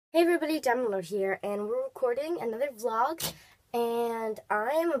Hey everybody, Diamond here, and we're recording another vlog, and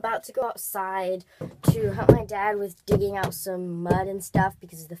I'm about to go outside to help my dad with digging out some mud and stuff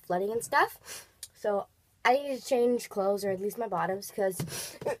because of the flooding and stuff. So I need to change clothes, or at least my bottoms,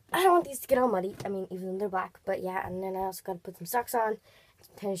 because I don't want these to get all muddy. I mean, even though they're black, but yeah, and then I also got to put some socks on,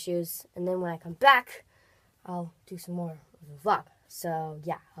 some tennis shoes, and then when I come back, I'll do some more of the vlog. So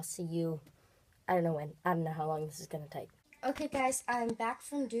yeah, I'll see you, I don't know when, I don't know how long this is going to take. Okay guys, I'm back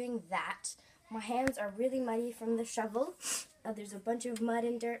from doing that. My hands are really muddy from the shovel. There's a bunch of mud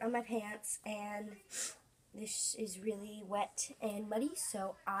and dirt on my pants, and this is really wet and muddy,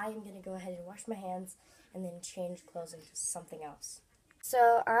 so I'm going to go ahead and wash my hands and then change clothes into something else.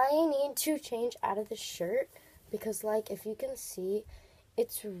 So I need to change out of the shirt because, like, if you can see,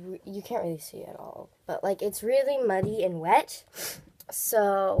 you can't really see at all, but like it's really muddy and wet.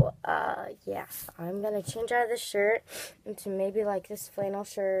 So, yeah, I'm going to change out of this shirt into maybe like this flannel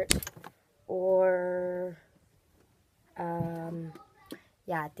shirt, or,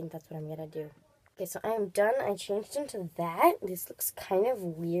 yeah, I think that's what I'm going to do. Okay, so I am done. I changed into that. This looks kind of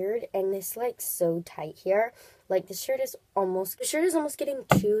weird, and this, like, so tight here. Like, the shirt is almost getting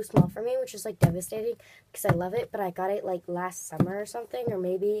too small for me, which is, like, devastating because I love it, but I got it, like, last summer or something, or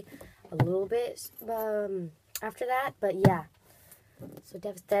maybe a little bit, after that, but yeah. So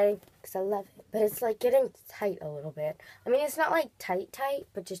devastating because I love it, but it's like getting tight a little bit. I mean, it's not like tight,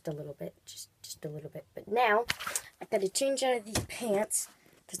 but just a little bit, just a little bit. But now I got to change out of these pants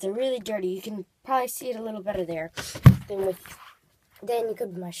because they're really dirty. You can probably see it a little better there than you could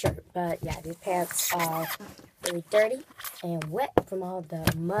with my shirt. But yeah, these pants are really dirty and wet from all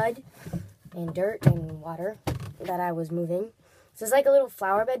the mud and dirt and water that I was moving. So it's like a little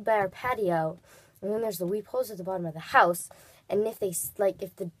flower bed by our patio, and then there's the weep holes at the bottom of the house. And if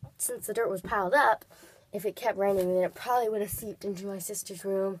since the dirt was piled up, if it kept raining, then it probably would have seeped into my sister's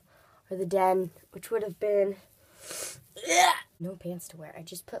room or the den, which would have been no pants to wear. I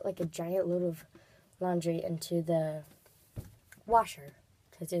just put like a giant load of laundry into the washer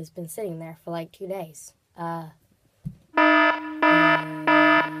because it's been sitting there for like 2 days. Yeah,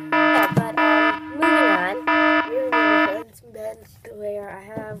 but moving on. It's bed to where I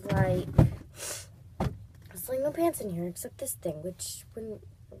have like no pants in here except this thing, which wouldn't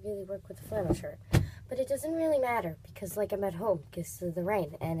really work with the flannel shirt. But it doesn't really matter because, like, I'm at home because of the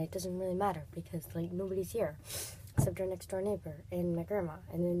rain, and it doesn't really matter because, like, nobody's here except our next door neighbor and my grandma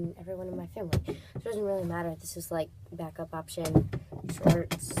and then everyone in my family. So it doesn't really matter. This is like backup option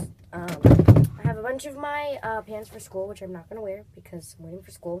shorts. I have a bunch of my pants for school, which I'm not going to wear because I'm waiting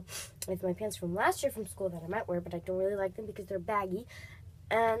for school. I have my pants from last year from school that I might wear, but I don't really like them because they're baggy.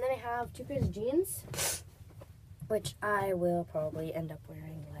 And then I have 2 pairs of jeans, which I will probably end up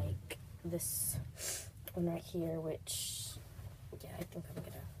wearing, like this one right here, which, yeah, I think I'm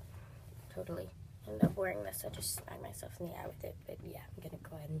gonna totally end up wearing this. I just smacked myself in the eye with it, but yeah, I'm gonna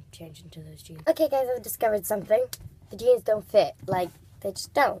go ahead and change into those jeans. Okay, guys, I've discovered something. The jeans don't fit. Like, they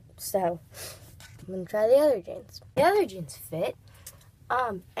just don't, so I'm gonna try the other jeans. The other jeans fit,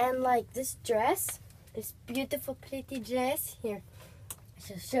 and, like, this dress, this beautiful, pretty dress, here, I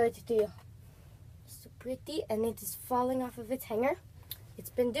shall show it to you. Pretty, and it is falling off of its hanger. It's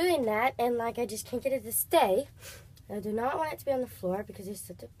been doing that, and like I just can't get it to stay. I do not want it to be on the floor because it's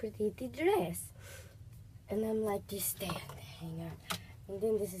such a pretty dress. And I'm like, just stay on the hanger. And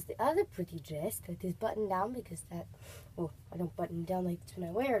then this is the other pretty dress that is buttoned down because I don't button down like this when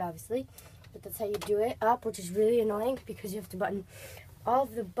I wear it, obviously, but that's how you do it up, which is really annoying because you have to button all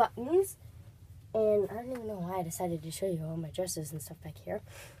of the buttons. And I don't even know why I decided to show you all my dresses and stuff back here.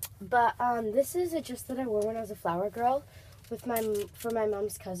 But this is a dress that I wore when I was a flower girl for my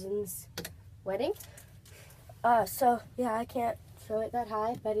mom's cousin's wedding. So yeah, I can't show it that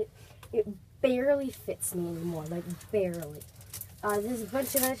high, but it barely fits me anymore, like barely. There's a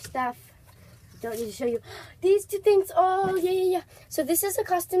bunch of other stuff. Don't need to show you these 2 things. Oh yeah. So this is a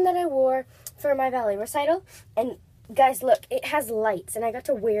costume that I wore for my ballet recital, and guys, look, it has lights, and I got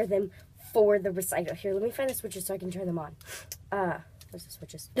to wear them for the recital. Here, let me find the switches so I can turn them on. Where's the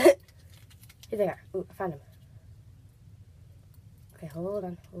switches? Here they are. Ooh, I found them. Okay, hold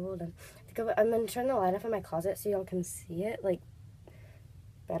on. I'm going to turn the light off in my closet so y'all can see it, like,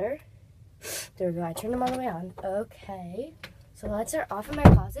 better. There we go. I turned them all the way on. Okay. So the lights are off in my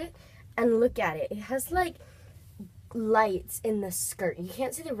closet, and look at it. It has, like, lights in the skirt. You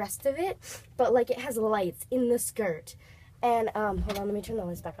can't see the rest of it, but, like, it has lights in the skirt. And, hold on, let me turn the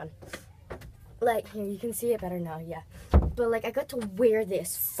lights back on. Like, here, you can see it better now, yeah. But, like, I got to wear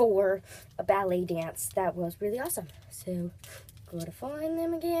this for a ballet dance. That was really awesome. So, go to find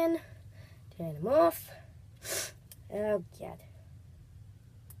them again. Turn them off. Oh, God.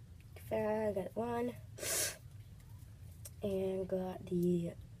 I got one. And got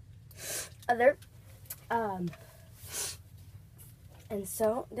the other. And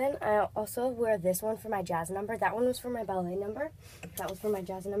so then I also wear this one for my jazz number. That one was for my ballet number. That was for my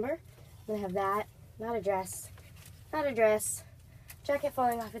jazz number. I'm gonna have that. Not a dress. Not a dress. Jacket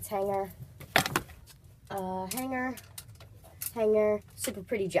falling off its hanger. Hanger. Super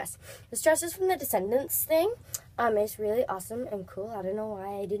pretty dress. This dress is from the Descendants thing. It's really awesome and cool. I don't know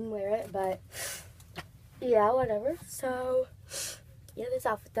why I didn't wear it, but yeah, whatever. So yeah, this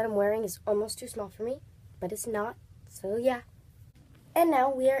outfit that I'm wearing is almost too small for me, but it's not. So yeah. And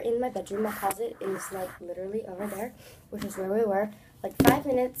now we are in my bedroom. My closet is like literally over there, which is where we were. Like 5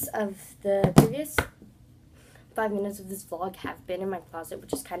 minutes of the previous 5 minutes of this vlog have been in my closet,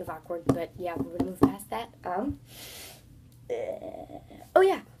 which is kind of awkward, but yeah, we're gonna move past that. Oh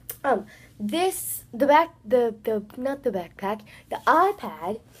yeah. Not the backpack, the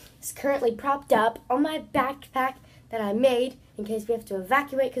iPad is currently propped up on my backpack that I made in case we have to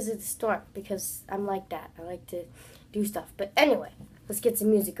evacuate because of the storm, because I'm like that. I like to do stuff. But anyway, let's get some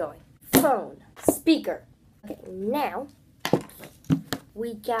music going. Phone, speaker. Okay, now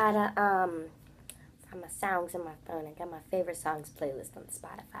we gotta find my songs on my phone. I got my favorite songs playlist on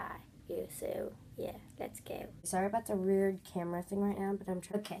Spotify. Yeah, so yeah, let's go. Sorry about the weird camera thing right now, but I'm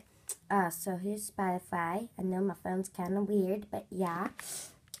trying. Okay, so here's Spotify. I know my phone's kind of weird, but yeah.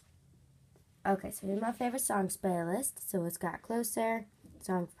 Okay, so here's my favorite songs playlist. So it's got Closer,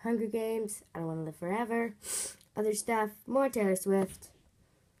 song from Hunger Games, I Don't Want to Live Forever, other stuff, more Taylor Swift,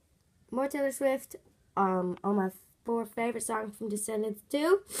 all my 4 favorite songs from Descendants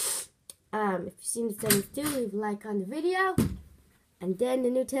 2. If you've seen Descendants 2, leave a like on the video. And then the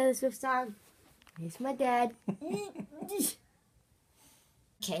new Taylor Swift song, Here's My Dad.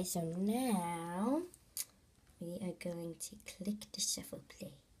 Okay, so now we are going to click the shuffle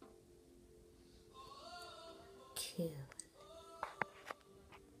play. Cool.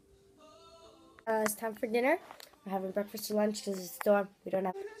 It's time for dinner. We're having breakfast or lunch because it's a storm. We don't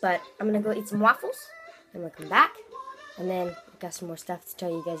have. But I'm gonna go eat some waffles. Then we'll come back, and then I've got some more stuff to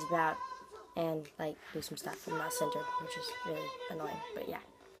tell you guys about, and like do some stuff from my center, which is really annoying. But yeah.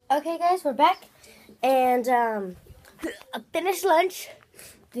 Okay, guys, we're back, and I finished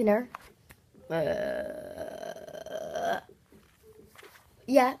dinner.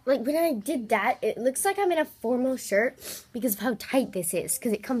 Yeah, like when I did that, it looks like I'm in a formal shirt because of how tight this is,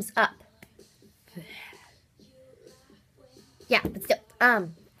 because it comes up. Yeah, but still,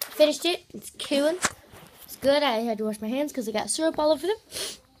 finished it. It's cool. It's good. I had to wash my hands because I got syrup all over them.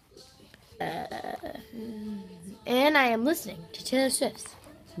 And I am listening to Taylor Swift's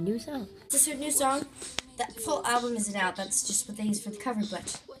new song. This is her new song. That full album isn't out. That's just what they use for the cover,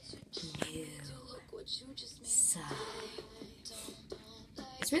 but new song.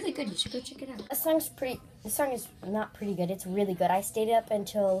 It's really good. You should go check it out. This song is not pretty good. It's really good. I stayed up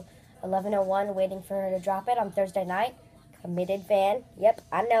until 11:01 waiting for her to drop it on Thursday night. Committed fan. Yep,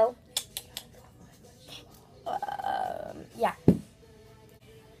 I know. Yeah.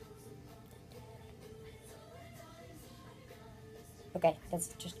 Okay, that's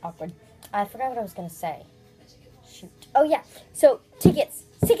just awkward. I forgot what I was going to say. Shoot. Oh, yeah. So, tickets.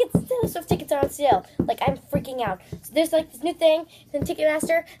 Taylor Swift tickets are on sale. Like, I'm freaking out. So, there's, like, this new thing in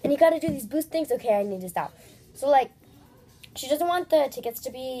Ticketmaster, and you got to do these boost things. Okay, I need to stop. So, like, she doesn't want the tickets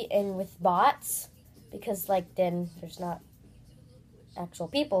to be in with bots, because, like, then there's not actual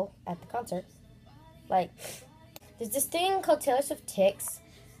people at the concert. Like, there's this thing called Taylor Swift Tix,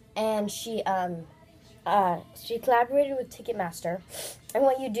 and she collaborated with Ticketmaster. And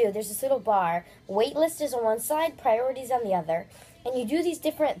what you do, there's this little bar. Waitlist is on one side, priorities on the other. And you do these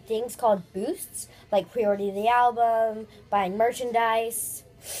different things called boosts, like pre-order the album, buying merchandise.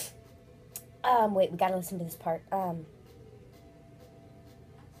 Wait, we gotta listen to this part.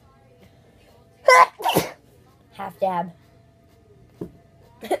 Half dab.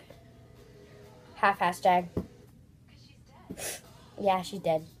 Half hashtag. Yeah, she's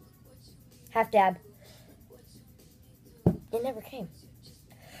dead. Half dab. It never came.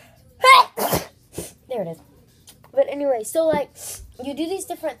 There it is. But anyway, so like, you do these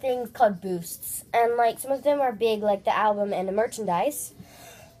different things called boosts. And like, some of them are big, like the album and the merchandise.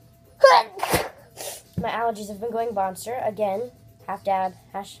 My allergies have been going monster. Again, half dab,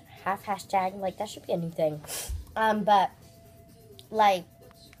 half hashtag. Like, that should be a new thing. But, like,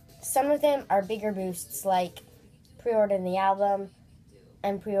 some of them are bigger boosts, like pre-ordering the album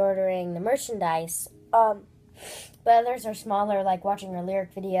and pre-ordering the merchandise. But others are smaller, like watching a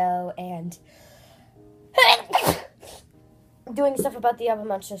lyric video and doing stuff about the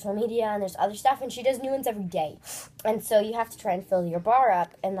album on social media, and there's other stuff, and she does new ones every day. And so you have to try and fill your bar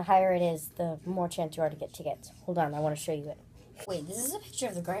up, and the higher it is, the more chance you are to get tickets. Hold on, I want to show you it. Wait, this is a picture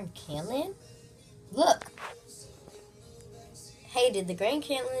of the Grand Canyon? Look! Hey, did the Grand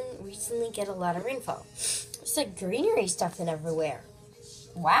Canyon recently get a lot of rainfall? There's like greenery stuff in everywhere.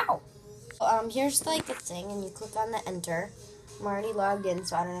 Wow! Here's like the thing, and you click on the enter. I'm already logged in,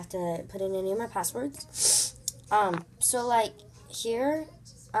 so I don't have to put in any of my passwords. So like here,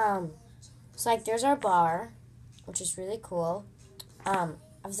 so like there's our bar, which is really cool.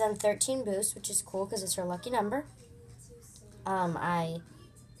 I've done 13 boosts, which is cool because it's our lucky number. I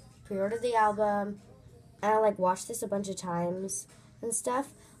pre-ordered the album, and I like watched this a bunch of times and stuff.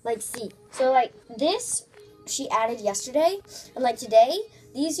 Like, see, so like this, she added yesterday, and like today,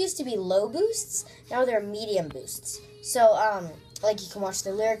 these used to be low boosts. Now they're medium boosts. So like you can watch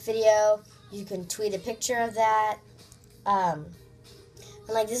the lyric video, you can tweet a picture of that. And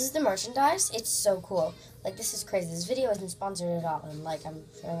like this is the merchandise. It's so cool. Like this is crazy. This video isn't sponsored at all, and like I'm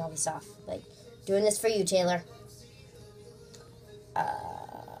showing all this off. Like doing this for you, Taylor.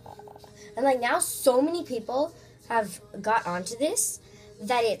 And like now so many people have got onto this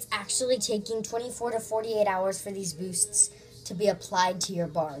that it's actually taking 24 to 48 hours for these boosts to be applied to your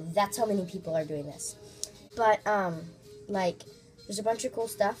bar. That's how many people are doing this. But like there's a bunch of cool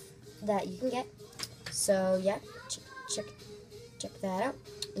stuff that you can get. So yeah, check that out.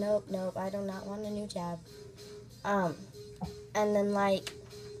 Nope, I do not want a new tab. And then like,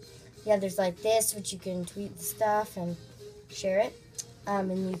 yeah, there's like this, which you can tweet the stuff and share it.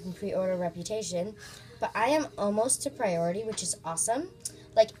 And you can pre-order Reputation. But I am almost to priority, which is awesome.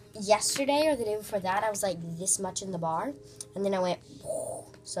 Like yesterday or the day before that, I was like this much in the bar, and then I went,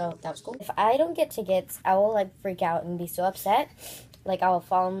 so that was cool. If I don't get tickets, I will like freak out and be so upset. Like I will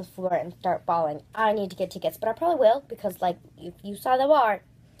fall on the floor and start bawling. I need to get tickets, but I probably will, because like if you saw that bar.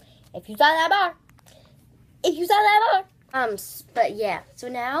 But yeah, so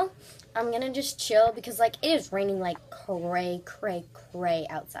now I'm gonna just chill because like it is raining like cray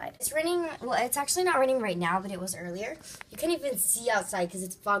outside. It's raining, well, it's actually not raining right now, but it was earlier. You can't even see outside because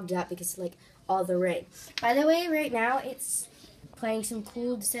it's fogged up because like all the rain. By the way, right now it's playing some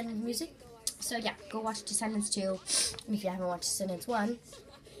cool Descendants music. So yeah, go watch Descendants 2. And if you haven't watched Descendants 1,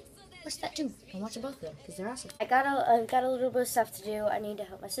 watch that too. And watch both of them because they're awesome. I've got a little bit of stuff to do. I need to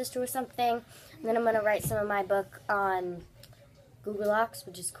help my sister with something. And then I'm gonna write some of my book on Google Docs,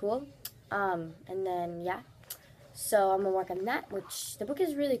 which is cool. And then yeah. So I'm gonna work on that, which the book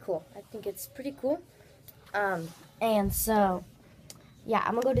is really cool. I think it's pretty cool. And so yeah,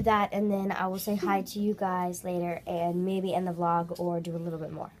 I'm gonna go to that, and then I will say hi to you guys later, and maybe end the vlog or do a little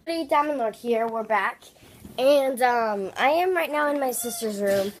bit more. Hey, Diamond Lord here. We're back, and I am right now in my sister's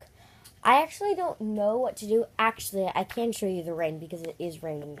room. I actually don't know what to do. Actually, I can show you the rain because it is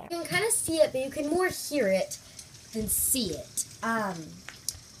raining now. You can kind of see it, but you can more hear it than see it. I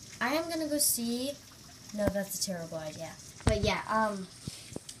am gonna go see. No, that's a terrible idea. But yeah,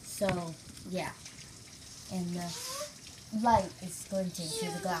 so yeah, and the light is glinting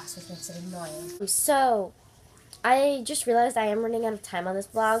through the glass, which makes it annoying. So I just realized I am running out of time on this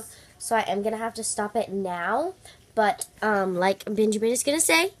vlog, so I am gonna have to stop it now. But like Benjamin is gonna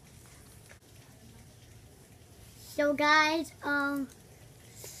say. So guys,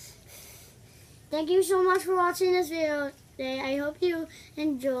 thank you so much for watching this video today. I hope you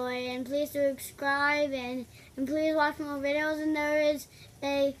enjoy, and please subscribe and please watch more videos. And there is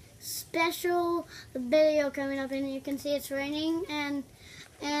a special video coming up, and you can see it's raining, and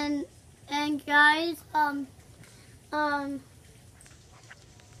guys, and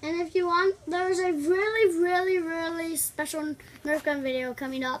if you want, there's a really special Nerf gun video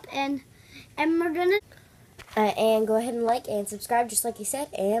coming up, and we're gonna and go ahead and like and subscribe just like you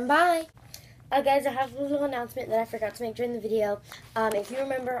said, and bye. Guys, I have a little announcement that I forgot to make during the video. If you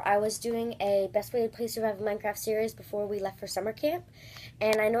remember, I was doing a Best Way to Play Survival Minecraft series before we left for summer camp.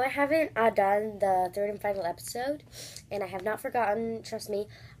 And I know I haven't done the third and final episode, and I have not forgotten, trust me.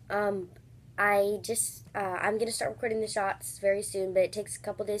 I'm going to start recording the shots very soon, but it takes a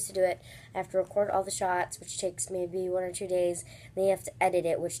couple days to do it. I have to record all the shots, which takes maybe 1 or 2 days. Then you have to edit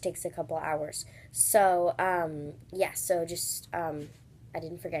it, which takes a couple hours. So, yeah, so just, I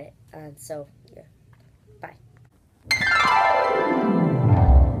didn't forget it. So, yeah, bye.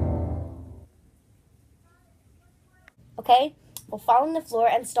 Okay, we'll fall on the floor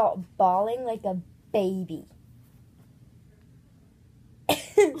and start bawling like a baby.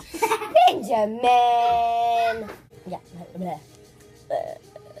 Benjamin! Yeah.